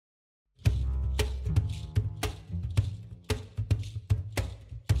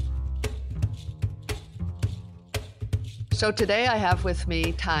So today I have with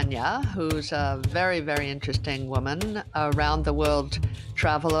me Tanya, who's a very, very interesting woman, around the world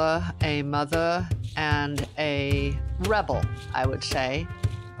traveler, a mother, and a rebel, I would say,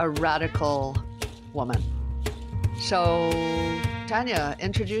 a radical woman. So, Tanya,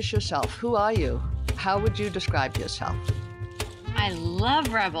 introduce yourself. Who are you? How would you describe yourself? I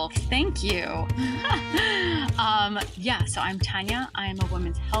love Rebel. Thank you. So I'm Tanya. I'm a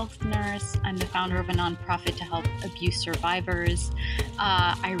women's health nurse. I'm the founder of a nonprofit to help abuse survivors.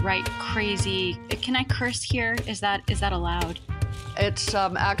 I write crazy. Can I curse here? Is that allowed? It's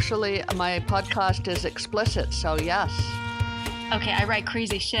actually, my podcast is explicit, so yes. Okay, I write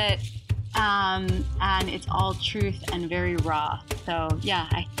crazy shit. And it's all truth and very raw. So yeah,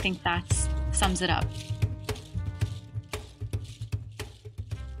 I think that sums it up.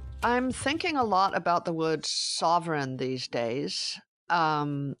 I'm thinking a lot about the word sovereign these days,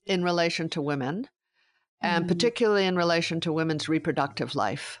 in relation to women, and particularly in relation to women's reproductive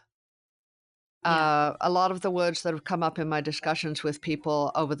life. Yeah. A lot of the words that have come up in my discussions with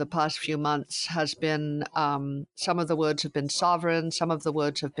people over the past few months has been, some of the words have been sovereign, some of the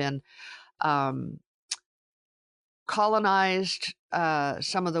words have been colonized,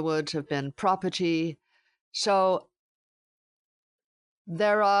 some of the words have been property. So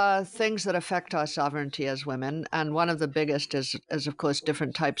there are things that affect our sovereignty as women, and one of the biggest is of course,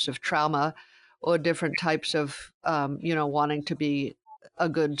 different types of trauma or different types of, wanting to be a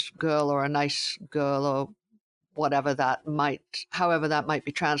good girl or a nice girl or however that might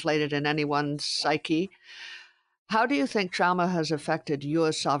be translated in anyone's psyche. How do you think trauma has affected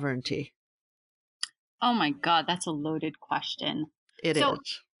your sovereignty? Oh my God, that's a loaded question. It So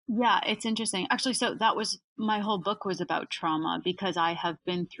is. yeah, it's interesting. Actually, so that was my whole book was about trauma because I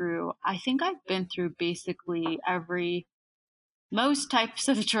think I've been through basically most types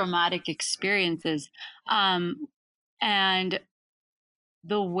of traumatic experiences. And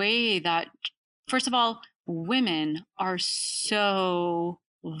the way that, first of all, women are so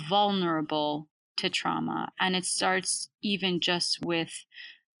vulnerable to trauma. And it starts even just with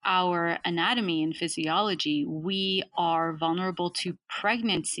our anatomy and physiology. We are vulnerable to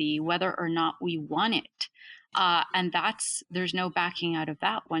pregnancy, whether or not we want it. And there's no backing out of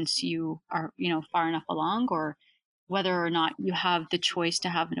that once you are, far enough along, or whether or not you have the choice to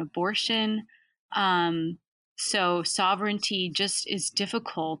have an abortion. Um, so sovereignty just is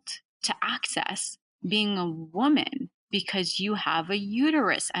difficult to access being a woman because you have a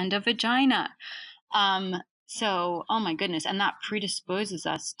uterus and a vagina. Oh my goodness. And that predisposes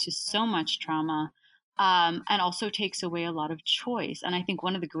us to so much trauma, and also takes away a lot of choice. And I think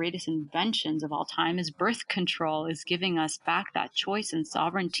one of the greatest inventions of all time is birth control, is giving us back that choice and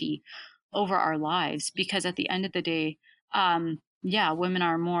sovereignty over our lives. Because at the end of the day, women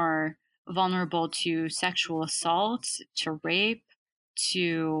are more vulnerable to sexual assault, to rape,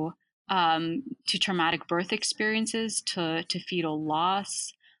 to traumatic birth experiences, to fetal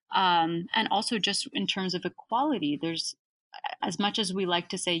loss. And also just in terms of equality, there's, as much as we like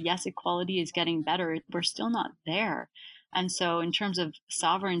to say, yes, equality is getting better, we're still not there. And so in terms of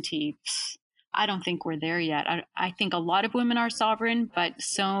sovereignty, I don't think we're there yet. I think a lot of women are sovereign, but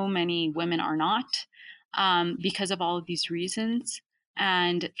so many women are not, because of all of these reasons.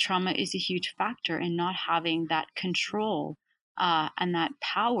 And trauma is a huge factor in not having that control, and that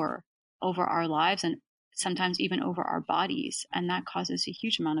power over our lives, and sometimes even over our bodies, and that causes a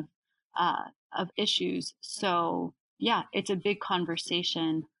huge amount of issues. So yeah, it's a big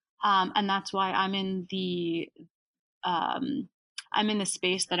conversation, and that's why um, I'm in the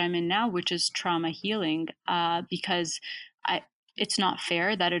space that I'm in now, which is trauma healing, because it's not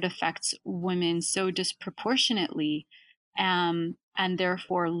fair that it affects women so disproportionately. And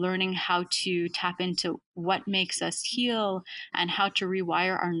therefore, learning how to tap into what makes us heal and how to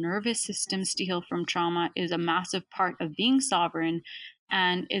rewire our nervous systems to heal from trauma is a massive part of being sovereign,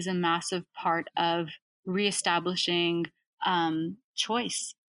 and is a massive part of reestablishing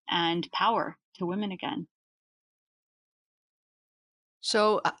choice and power to women again.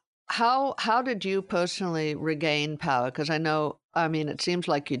 So, how did you personally regain power? Because it seems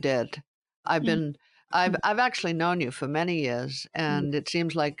like you did. I've been, I've actually known you for many years, and it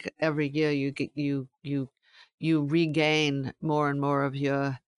seems like every year you regain more and more of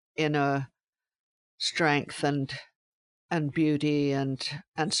your inner strength and beauty and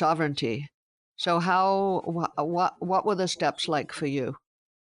sovereignty. So, what were the steps like for you?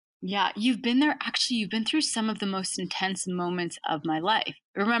 Yeah, you've been there. Actually, you've been through some of the most intense moments of my life.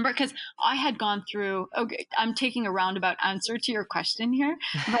 Remember, because I had gone through, okay, I'm taking a roundabout answer to your question here,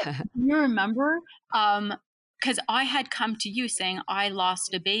 but you remember, because I had come to you saying, I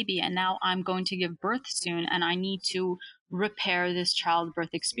lost a baby and now I'm going to give birth soon and I need to repair this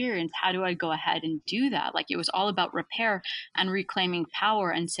childbirth experience? How do I go ahead and do that? Like, it was all about repair and reclaiming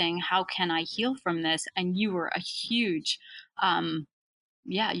power and saying, how can I heal from this? And you were a huge,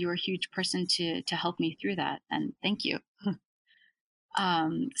 you were a huge person to help me through that. And thank you.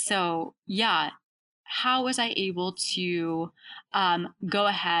 So yeah, how was I able to go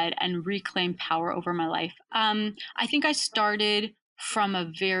ahead and reclaim power over my life? I think I started from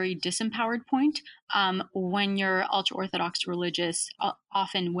a very disempowered point. When you're ultra Orthodox religious,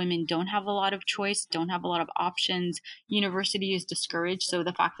 often women don't have a lot of choice, don't have a lot of options. University is discouraged. So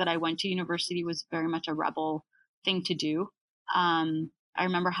the fact that I went to university was very much a rebel thing to do. I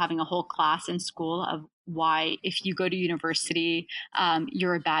remember having a whole class in school of why, if you go to university,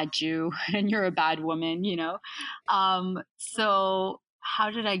 you're a bad Jew and you're a bad woman, you know? So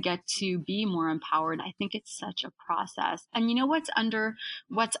how did I get to be more empowered? I think it's such a process. And you know what's under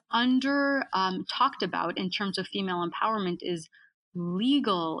talked about in terms of female empowerment is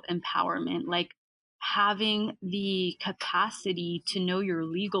legal empowerment, like having the capacity to know your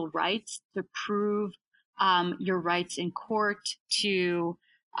legal rights, to prove your rights in court, to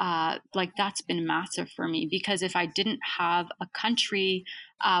like, that's been massive for me, because if I didn't have a country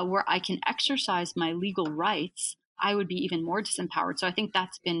where I can exercise my legal rights, I would be even more disempowered. So I think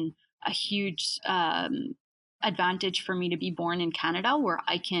that's been a huge advantage for me to be born in Canada, where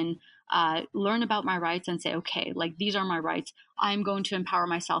I can learn about my rights and say, okay, like, these are my rights. I'm going to empower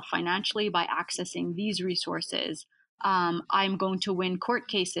myself financially by accessing these resources. I'm going to win court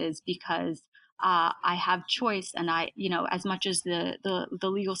cases because I have choice, and as much as the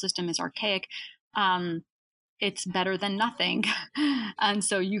legal system is archaic, it's better than nothing, and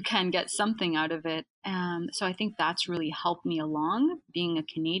so you can get something out of it. So I think that's really helped me along, being a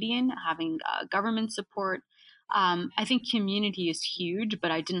Canadian, having government support. I think community is huge, but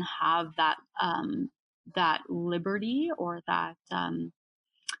I didn't have that liberty or that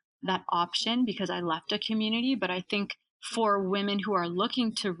option because I left a community. But I think for women who are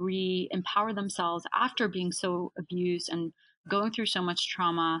looking to re-empower themselves after being so abused and going through so much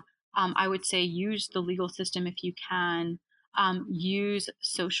trauma, I would say use the legal system if you can. Use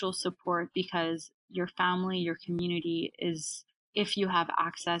social support, because your family, your community is, if you have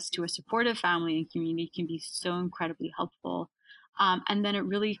access to a supportive family and community, can be so incredibly helpful. And then it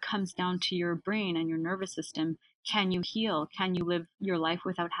really comes down to your brain and your nervous system. Can you heal? Can you live your life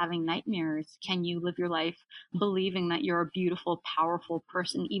without having nightmares? Can you live your life believing that you're a beautiful, powerful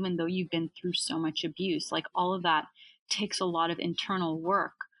person, even though you've been through so much abuse? Like, all of that takes a lot of internal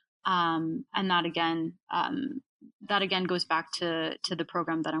work. And that again goes back to the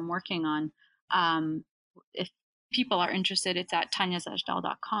program that I'm working on. If people are interested, it's at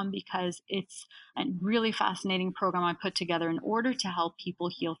tanyazajdal.com, because it's a really fascinating program I put together in order to help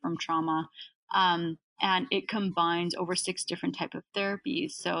people heal from trauma. And it combines over 6 different type of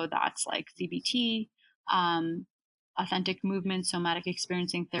therapies. So that's like CBT, authentic movement, somatic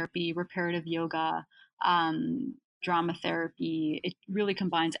experiencing therapy, reparative yoga, drama therapy. It really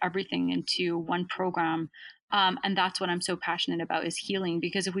combines everything into one program. And that's what I'm so passionate about, is healing.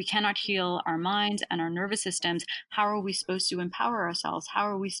 Because if we cannot heal our minds and our nervous systems, how are we supposed to empower ourselves? How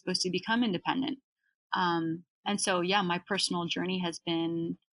are we supposed to become independent? And so, yeah, my personal journey has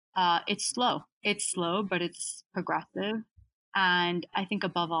been, it's slow. It's slow, but it's progressive. And I think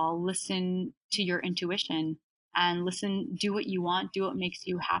above all, listen to your intuition and do what you want, do what makes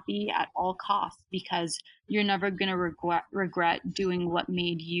you happy at all costs, because you're never going to regret doing what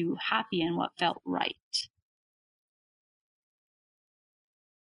made you happy and what felt right.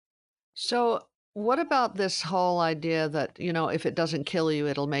 So, what about this whole idea that, if it doesn't kill you,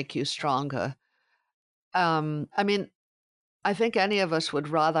 it'll make you stronger? I mean, I think any of us would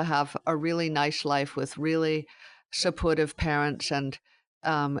rather have a really nice life with really supportive parents and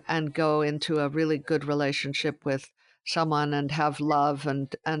go into a really good relationship with someone and have love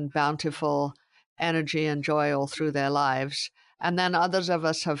and bountiful energy and joy all through their lives. And then others of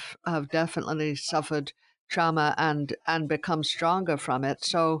us have definitely suffered trauma and become stronger from it.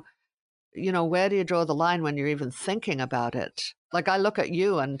 So, where do you draw the line when you're even thinking about it? Like, I look at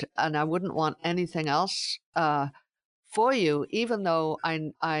you and I wouldn't want anything else for you, even though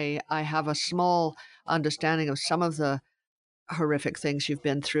I have a small understanding of some of the horrific things you've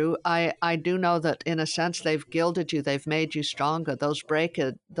been through. I do know that in a sense they've gilded you, they've made you stronger. Those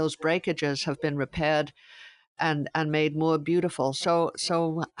breakages have been repaired and made more beautiful. So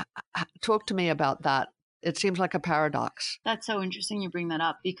talk to me about that. It seems like a paradox. That's so interesting you bring that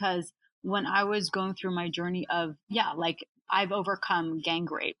up, because when I was going through my journey of, like, I've overcome gang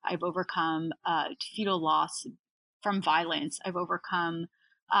rape, I've overcome fetal loss from violence, I've overcome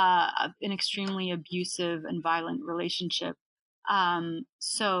an extremely abusive and violent relationship.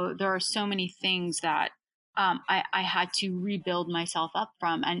 So there are so many things that I had to rebuild myself up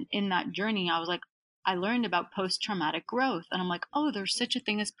from. And in that journey, I was like, I learned about post traumatic growth. And I'm like, oh, there's such a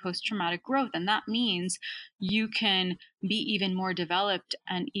thing as post traumatic growth. And that means you can be even more developed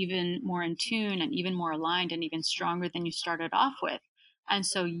and even more in tune and even more aligned and even stronger than you started off with. And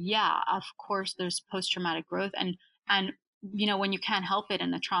so, yeah, of course, there's post traumatic growth. And when you can't help it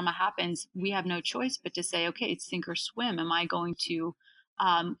and the trauma happens, we have no choice but to say, okay, it's sink or swim. Am I going to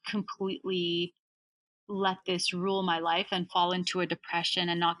completely let this rule my life and fall into a depression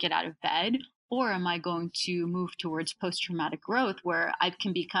and not get out of bed? Or am I going to move towards post traumatic growth where I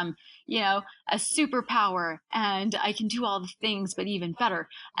can become, a superpower and I can do all the things, but even better?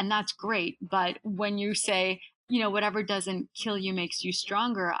 And that's great. But when you say, whatever doesn't kill you makes you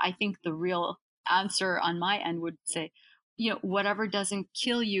stronger, I think the real answer on my end would say, whatever doesn't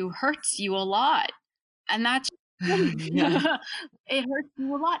kill you hurts you a lot. And that's Yeah. it hurts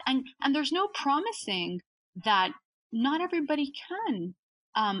you a lot. And there's no promising that not everybody can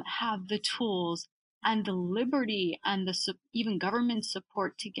have the tools and the liberty and even government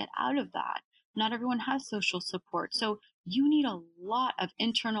support to get out of that. Not everyone has social support. So you need a lot of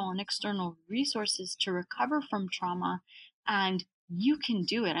internal and external resources to recover from trauma. And you can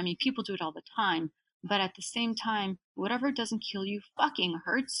do it. I mean, people do it all the time. But at the same time, whatever doesn't kill you fucking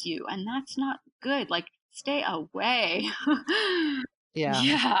hurts you. And that's not good. Like, stay away. Yeah.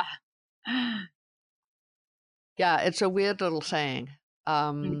 Yeah. Yeah, it's a weird little saying.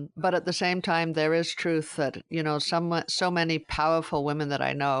 But at the same time, there is truth that, so many powerful women that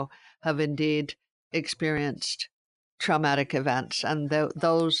I know have indeed experienced traumatic events, and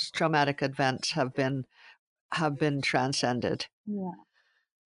those traumatic events have been transcended. Yeah.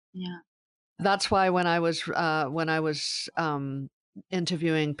 Yeah. That's why when I was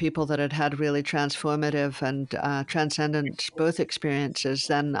interviewing people that had had really transformative and transcendent birth experiences,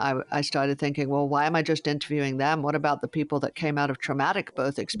 then I started thinking, well, why am I just interviewing them? What about the people that came out of traumatic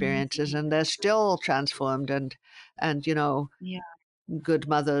birth Mhm. experiences and they're still transformed and Yeah. good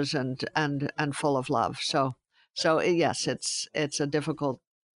mothers and full of love? So yes, it's a difficult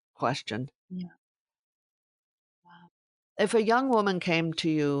question. Yeah. Wow. If a young woman came to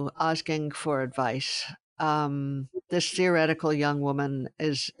you asking for advice, this theoretical young woman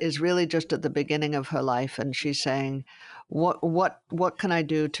is really just at the beginning of her life, and she's saying, "What can I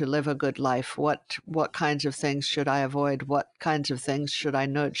do to live a good life? What kinds of things should I avoid? What kinds of things should I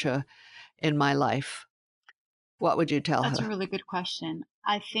nurture in my life?" What would you tell That's a her? really good question.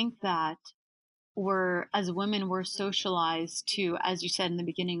 I think that as women, we're socialized to, as you said in the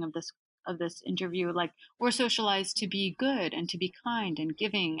beginning of this interview, like, we're socialized to be good and to be kind and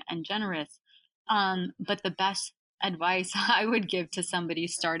giving and generous. But the best advice I would give to somebody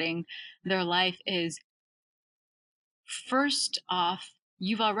starting their life is, first off,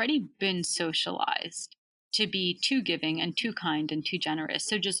 you've already been socialized to be too giving and too kind and too generous.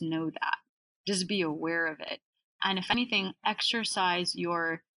 So just know that. Just be aware of it. And if anything, exercise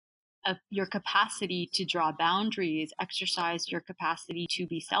your capacity to draw boundaries, exercise your capacity to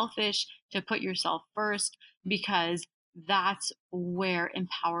be selfish, to put yourself first, because that's where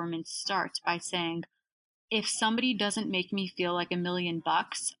empowerment starts, by saying, if somebody doesn't make me feel like $1 million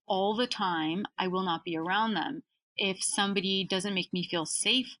all the time, I will not be around them. If somebody doesn't make me feel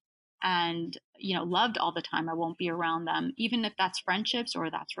safe and loved all the time, I won't be around them, even if that's friendships or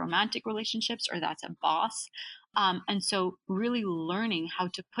that's romantic relationships or that's a boss. And so really learning how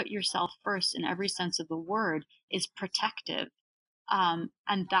to put yourself first in every sense of the word is protective. And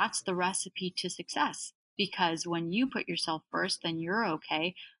that's the recipe to success. Because when you put yourself first, then you're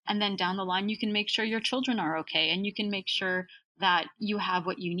okay. And then down the line, you can make sure your children are okay. And you can make sure that you have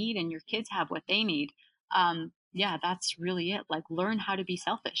what you need and your kids have what they need. Yeah, that's really it. Like, learn how to be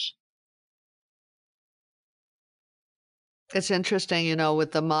selfish. It's interesting,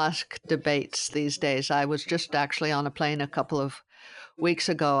 with the mosque debates these days. I was just actually on a plane a couple of weeks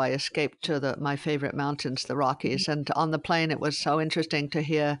ago. I escaped to my favorite mountains, the Rockies, and on the plane it was so interesting to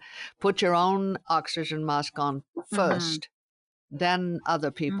hear, put your own oxygen mask on Mm-hmm. first, then other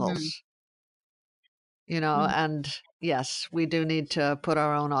Mm-hmm. people's. Yeah. And yes, we do need to put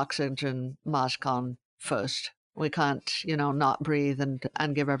our own oxygen mask on first. We can't, not breathe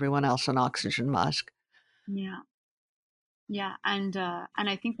and give everyone else an oxygen mask. Yeah. Yeah, and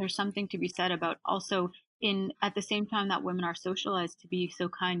I think there's something to be said about also, in at the same time that women are socialized to be so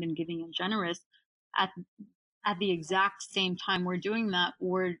kind and giving and generous, at at the exact same time we're doing that,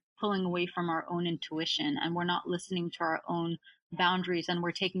 we're pulling away from our own intuition and we're not listening to our own boundaries, and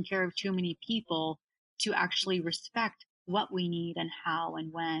we're taking care of too many people to actually respect what we need and how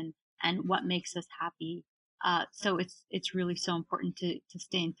and when and what makes us happy. So it's really so important to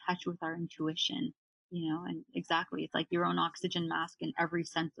stay in touch with our intuition, and exactly, it's like your own oxygen mask in every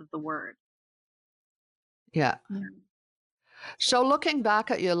sense of the word. Yeah. Yeah. So looking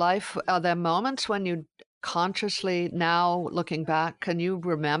back at your life, are there moments when you consciously now looking back, can you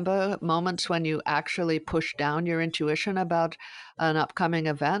remember moments when you actually pushed down your intuition about an upcoming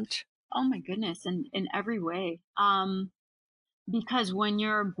event? Oh my goodness, and in every way. Because when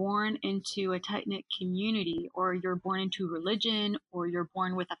you're born into a tight knit community, or you're born into religion, or you're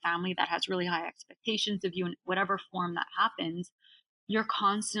born with a family that has really high expectations of you in whatever form that happens, you're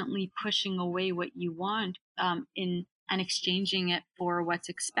constantly pushing away what you want, in and exchanging it for what's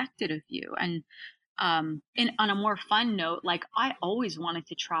expected of you. And on a more fun note, like I always wanted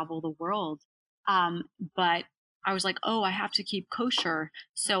to travel the world, but I was like, oh, I have to keep kosher,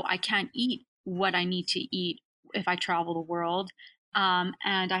 so I can't eat what I need to eat if I travel the world, and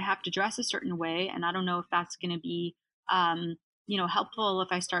I have to dress a certain way, and I don't know if that's going to be, helpful if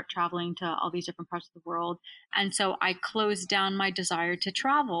I start traveling to all these different parts of the world. And so I closed down my desire to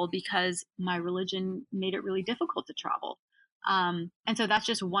travel because my religion made it really difficult to travel. And so that's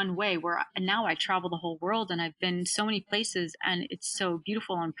just one way where now I travel the whole world, and I've been so many places, and it's so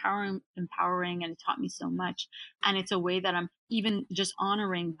beautiful and empowering, and it taught me so much. And it's a way that I'm even just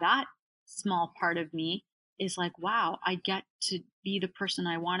honoring that small part of me, is like, wow, I get to be the person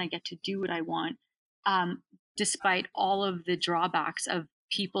I want. I get to do what I want. Um, Despite all of the drawbacks of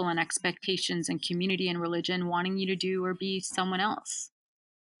people and expectations and community and religion wanting you to do or be someone else.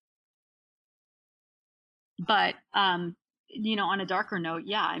 But on a darker note,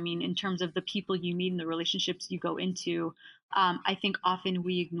 yeah, I mean, in terms of the people you meet and the relationships you go into, I think often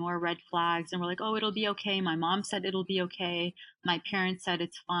we ignore red flags, and we're like, oh, it'll be okay. My mom said it'll be okay. My parents said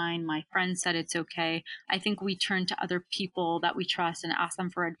it's fine. My friends said it's okay. I think we turn to other people that we trust and ask them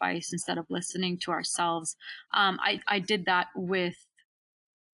for advice instead of listening to ourselves. I did that with,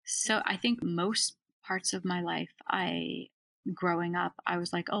 so I think most parts of my life, growing up, I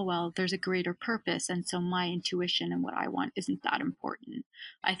was like, oh, well, there's a greater purpose. And so my intuition and what I want isn't that important.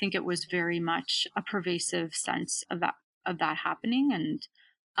 I think it was very much a pervasive sense of that happening.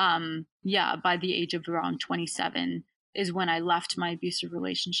 And yeah, by the age of around 27 is when I left my abusive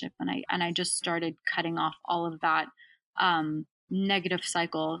relationship, and I just started cutting off all of that negative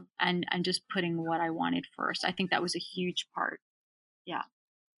cycle, and just putting what I wanted first. I think that was a huge part. Yeah.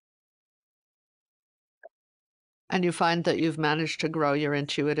 And you find that you've managed to grow your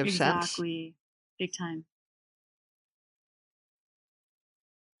intuitive sense? Exactly. Big time.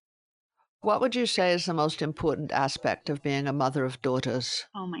 What would you say is the most important aspect of being a mother of daughters?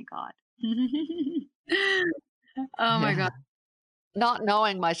 Oh my god. Oh my god. Yeah. Not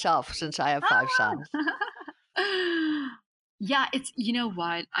knowing myself since I have 5 sons. Yeah, it's, you know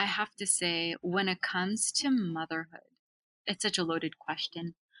what? I have to say, when it comes to motherhood, it's such a loaded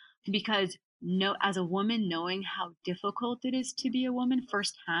question, because no, as a woman, knowing how difficult it is to be a woman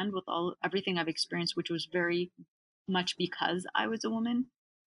firsthand with everything I've experienced, which was very much because I was a woman,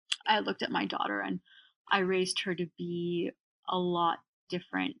 I looked at my daughter, and I raised her to be a lot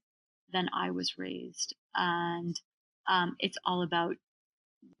different than I was raised. And it's all about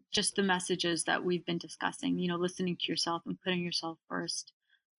just the messages that we've been discussing, listening to yourself and putting yourself first.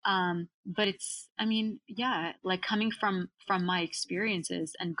 But it's, I mean, yeah, like coming from my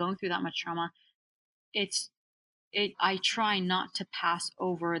experiences and going through that much trauma, it's I try not to pass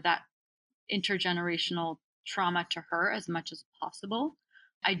over that intergenerational trauma to her as much as possible.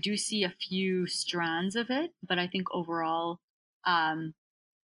 I do see a few strands of it, but I think overall, um,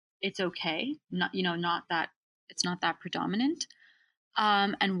 it's okay. Not that it's not that predominant.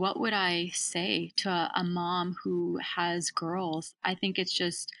 And what would I say to a mom who has girls? I think it's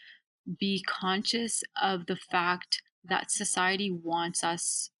just be conscious of the fact that society wants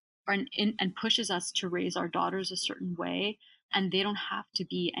us, and pushes us to raise our daughters a certain way, and they don't have to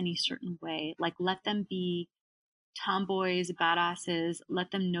be any certain way. Like, let them be tomboys, badasses.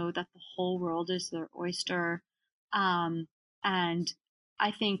 Let them know that the whole world is their oyster. Um, and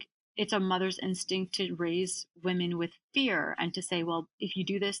I think it's a mother's instinct to raise women with fear and to say, well, if you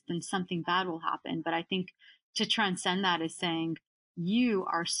do this, then something bad will happen. But I think to transcend that is saying, you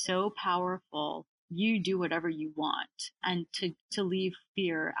are so powerful. You do whatever you want, and to leave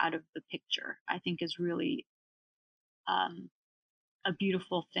fear out of the picture, I think is really um, a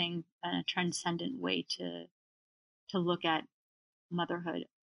beautiful thing and a transcendent way to look at motherhood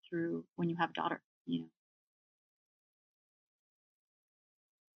through when you have a daughter.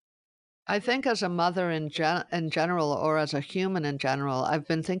 I think as a mother in general, or as a human in general, I've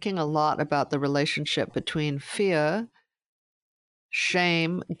been thinking a lot about the relationship between fear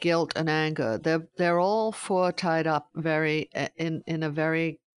shame, guilt, and anger. They're all four tied up very in a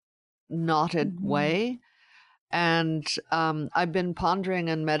very knotted Hmm. way. And I've been pondering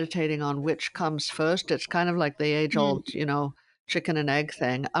and meditating on which comes first. It's kind of like the age Mm. old, chicken and egg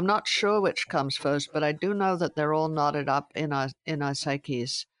thing. I'm not sure which comes first, but I do know that they're all knotted up in our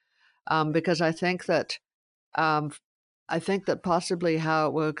psyches. Because um, I think that possibly how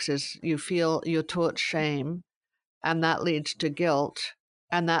it works is you're taught shame, and that leads to guilt,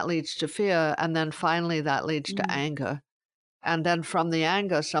 and that leads to fear, and then finally that leads to Mm. anger. And then from the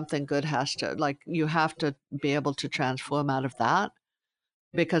anger, something good has to, like, you have to be able to transform out of that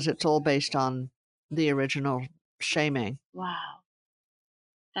because it's all based on the original shaming. Wow.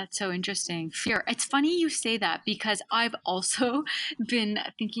 That's so interesting. Fear. It's funny you say that because I've also been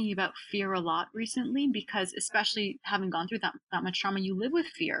thinking about fear a lot recently because especially having gone through that much trauma, you live with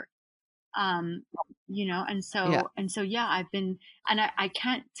fear. Um, and Yeah. so yeah, and I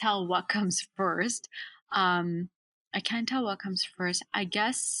can't tell what comes first. Um, I can't tell what comes first. I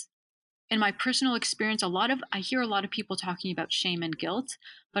guess in my personal experience, I hear a lot of people talking about shame and guilt,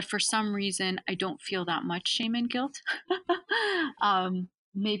 but for some reason I don't feel that much shame and guilt.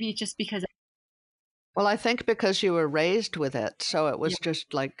 Maybe just because. Well, I think because you were raised with it, so it Yeah. was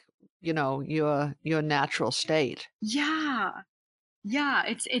just like, your natural state. Yeah. Yeah,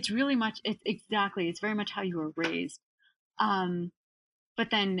 it's really much it's exactly. It's very much how you were raised. Um but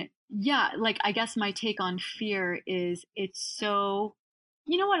then yeah, like I guess my take on fear is it's so,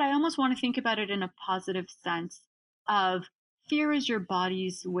 you know what, I almost want to think about it in a positive sense of fear is your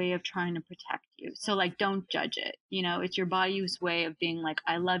body's way of trying to protect you. So like don't judge it. It's your body's way of being like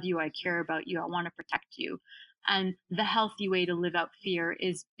I love you, I care about you, I want to protect you. And the healthy way to live out fear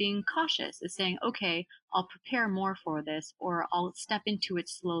is being cautious, is saying, okay, I'll prepare more for this or I'll step into it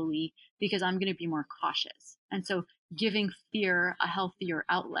slowly because I'm going to be more cautious. And so giving fear a healthier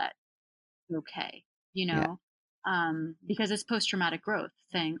outlet, okay, you Yeah. know, because it's post traumatic growth,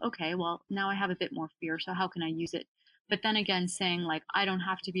 saying, okay, well, now I have a bit more fear, so how can I use it? But then again, saying, like, I don't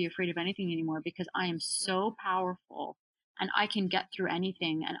have to be afraid of anything anymore because I am so powerful and I can get through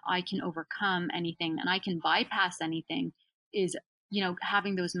anything and I can overcome anything and I can bypass anything is,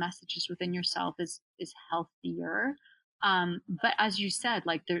 having those messages within yourself is healthier. But as you said,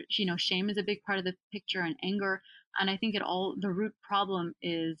 like shame is a big part of the picture and anger. And I think the root problem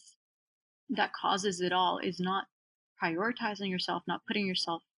is that causes it all is not prioritizing yourself, not putting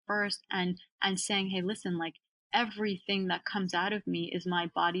yourself first, and saying, hey, listen, like everything that comes out of me is my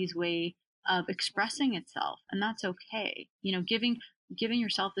body's way of expressing itself, and that's okay. Giving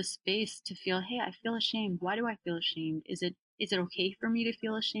yourself the space to feel, hey, I feel ashamed. Why do I feel ashamed? Is it okay for me to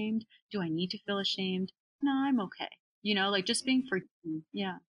feel ashamed? Do I need to feel ashamed? No, I'm okay. Like just being forgiven.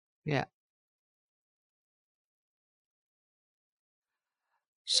 Yeah. Yeah.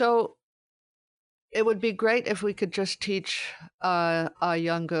 So it would be great if we could just teach our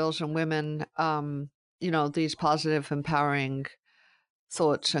young girls and women, these positive, empowering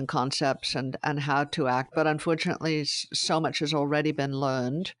thoughts and concepts and how to act. But unfortunately, so much has already been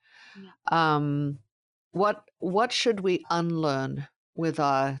learned. Yeah. Um, what should we unlearn with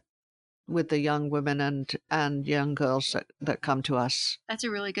the young women and young girls that come to us? That's a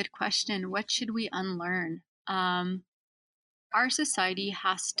really good question. What should we unlearn? Our society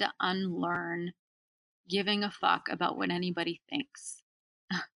has to unlearn giving a fuck about what anybody thinks.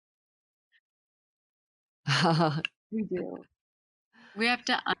 We do. We have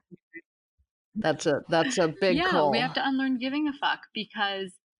to That's a big Yeah, we have call. to unlearn giving a fuck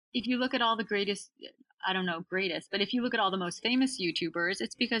because if you look at all the greatest, I don't know, greatest, but if you look at all the most famous YouTubers,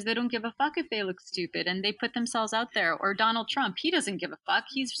 it's because they don't give a fuck if they look stupid and they put themselves out there. Or Donald Trump, he doesn't give a fuck.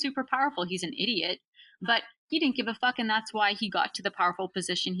 He's super powerful. He's an idiot, but he didn't give a fuck. And that's why he got to the powerful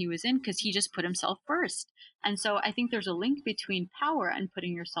position he was in because he just put himself first. And so I think there's a link between power and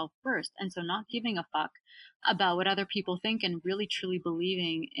putting yourself first. And so not giving a fuck about what other people think and really truly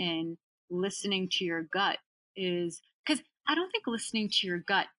believing in listening to your gut is because I don't think listening to your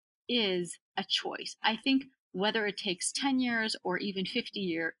gut is a choice. I think whether it takes 10 years or even 50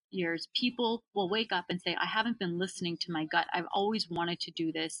 years, people will wake up and say, I haven't been listening to my gut. I've always wanted to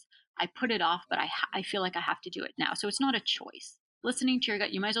do this. I put it off, but I feel like I have to do it now. So it's not a choice. Listening to your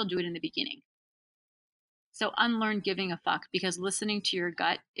gut, you might as well do it in the beginning. So unlearn giving a fuck because listening to your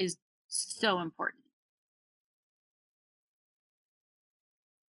gut is so important.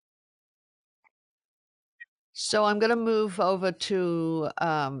 So I'm going to move over to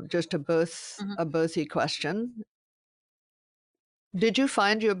just Mhm. a birthy question. Did you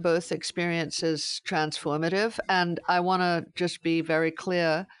find your birth experiences transformative? And I want to just be very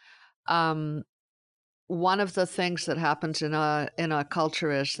clear. Um, one of the things that happens in our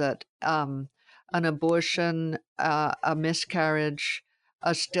culture is that an abortion, a miscarriage,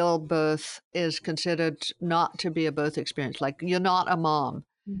 a stillbirth is considered not to be a birth experience. Like you're not a mom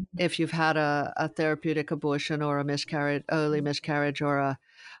Mhm. if you've had a therapeutic abortion or a miscarriage, early miscarriage, or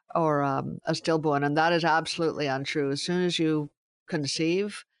a stillborn, and that is absolutely untrue. As soon as you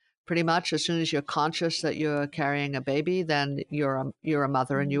conceive, pretty much as soon as you're conscious that you're carrying a baby, then you're a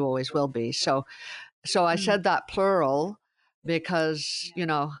mother, and Mhm. you always will be. So I Mm. said that plural because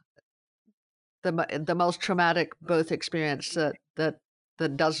Yeah. the most traumatic birth experience that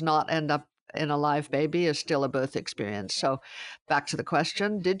does not end up in a live baby is still a birth experience. So back to the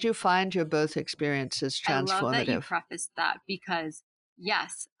question, did you find your birth experiences I love that you transformative? prefaced that because,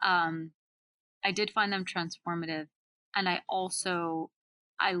 yes, I did find them transformative. And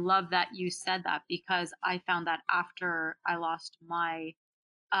I love that you said that because I found that after I lost my,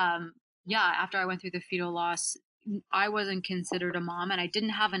 um, yeah, after I went through the fetal loss, I wasn't considered a mom and I didn't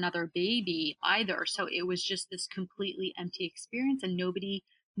have another baby either. So it was just this completely empty experience and nobody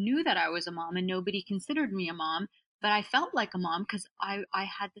knew that I was a mom and nobody considered me a mom. But I felt like a mom because I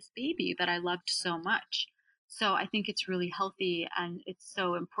had this baby that I loved so much. So I think it's really healthy and it's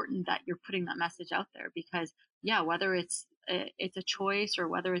so important that you're putting that message out there because yeah, whether it's a choice or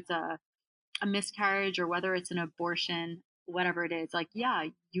whether it's a miscarriage or whether it's an abortion, whatever it is, like, yeah,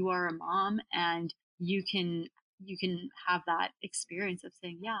 you are a mom and you can you can have that experience of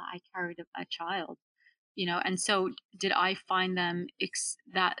saying, yeah, I carried a child, and so did I find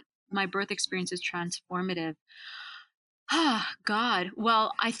that my birth experience is transformative. Ah, God.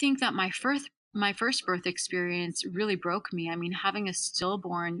 Well, I think that my first birth experience really broke me. I mean, having a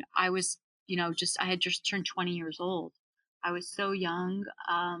stillborn, I was, just I had just turned 20 years old. I was so young.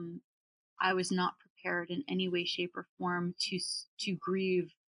 I was not prepared in any way, shape, or form to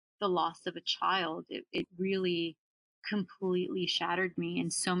grieve the loss of a child. It really completely shattered me in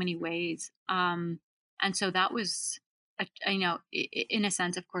so many ways. And so that was, in a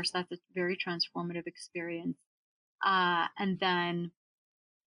sense, of course, that's a very transformative experience. And then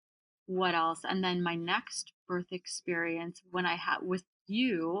what else? And then my next birth experience when I had with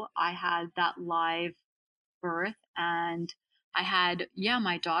you, I had that live birth and I had, yeah,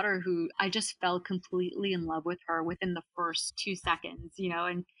 my daughter who I just fell completely in love with her within the first 2 seconds,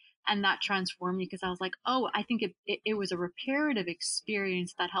 and that transformed me because I was like, oh, I think it was a reparative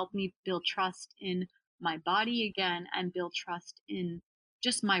experience that helped me build trust in my body again and build trust in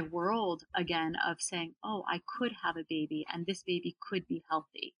just my world again of saying, oh, I could have a baby and this baby could be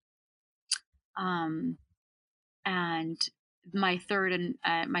healthy. Um, and my third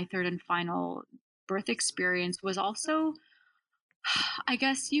and final birth experience was also, I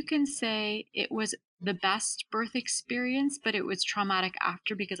guess you can say it was the best birth experience, but it was traumatic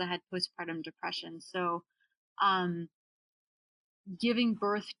after because I had postpartum depression. So, um, giving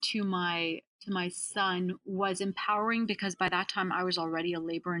birth to my son was empowering because by that time I was already a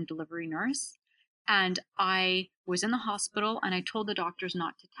labor and delivery nurse and I was in the hospital and I told the doctors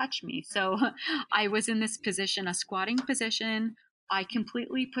not to touch me. So I was in this position, a squatting position. I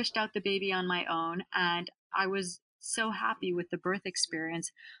completely pushed out the baby on my own and I was so happy with the birth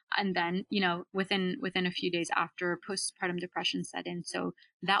experience. And then, within a few days after, postpartum depression set in. So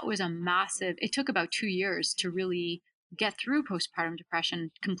that was it took about 2 years to really get through postpartum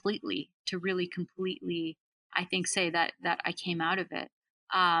depression completely, to really completely, I think, say that I came out of it.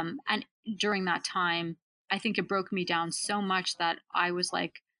 And during that time, I think it broke me down so much that I was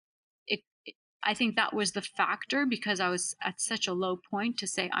like, I think that was the factor because I was at such a low point to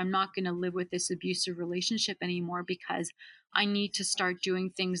say, I'm not going to live with this abusive relationship anymore because I need to start doing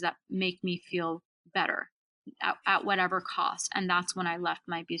things that make me feel better at whatever cost. And that's when I left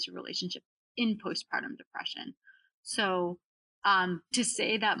my abusive relationship in postpartum depression. So, to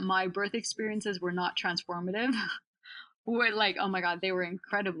say that my birth experiences were not transformative were like, oh my God, they were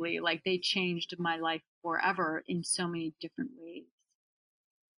incredibly, like, they changed my life forever in so many different ways.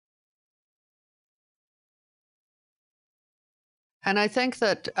 And I think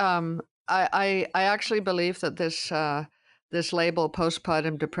that I actually believe that this label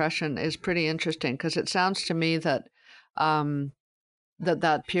postpartum depression is pretty interesting because it sounds to me that um,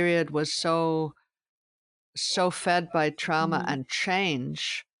 that period was so fed by trauma Mhm. and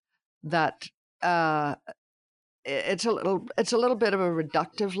change that uh, it's a little bit of a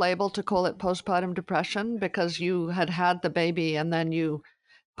reductive label to call it postpartum depression because you had the baby and then you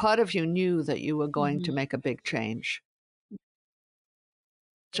part of you knew that you were going to Mhm. make a big change.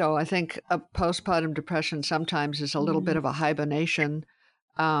 So I think a postpartum depression sometimes is a little bit Mhm. of a hibernation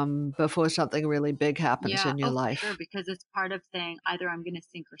before something really big happens Yeah. in your Oh, for sure. life. Because it's part of saying either I'm going to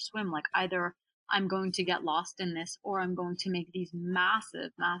sink or swim. Like either I'm going to get lost in this, or I'm going to make these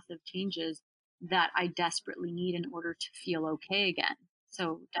massive, massive changes that I desperately need in order to feel okay again.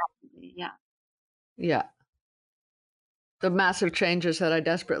 So definitely, yeah. Yeah. The massive changes that I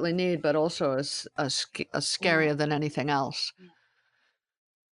desperately need, but also is scarier than anything else. Yeah,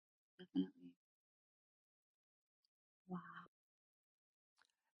 definitely. Wow.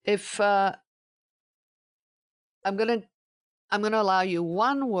 If I'm gonna allow you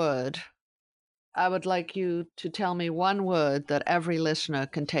one word. I would like you to tell me one word that every listener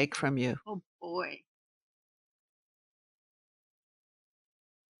can take from you. Oh boy.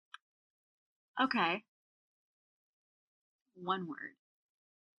 Okay. One word.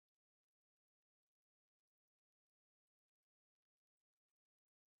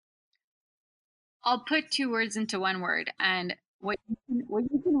 I'll put two words into one word, and what you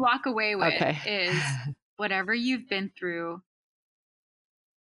can walk away with Okay. is whatever you've been through,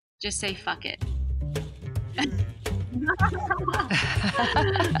 just say fuck it.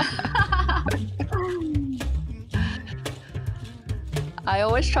 I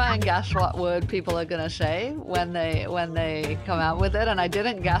always try and guess what word people are going to say when they come out with it, and I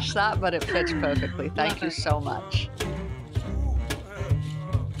didn't guess that, but it fits perfectly. Thank you so much.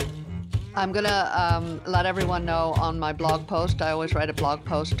 I'm going to let everyone know on my blog post. I always write a blog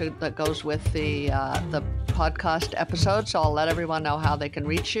post that goes with the podcast episode, so I'll let everyone know how they can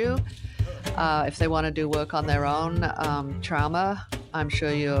reach you. If they want to do work on their own trauma, I'm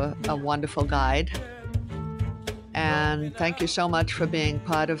sure you're a wonderful guide. And thank you so much for being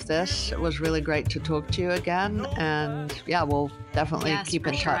part of this. It was really great to talk to you again. And yeah, we'll definitely keep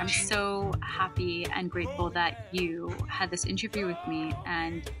in touch. I'm so happy and grateful that you had this interview with me.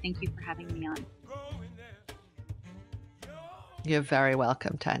 And thank you for having me on. You're very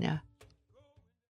welcome, Tanya.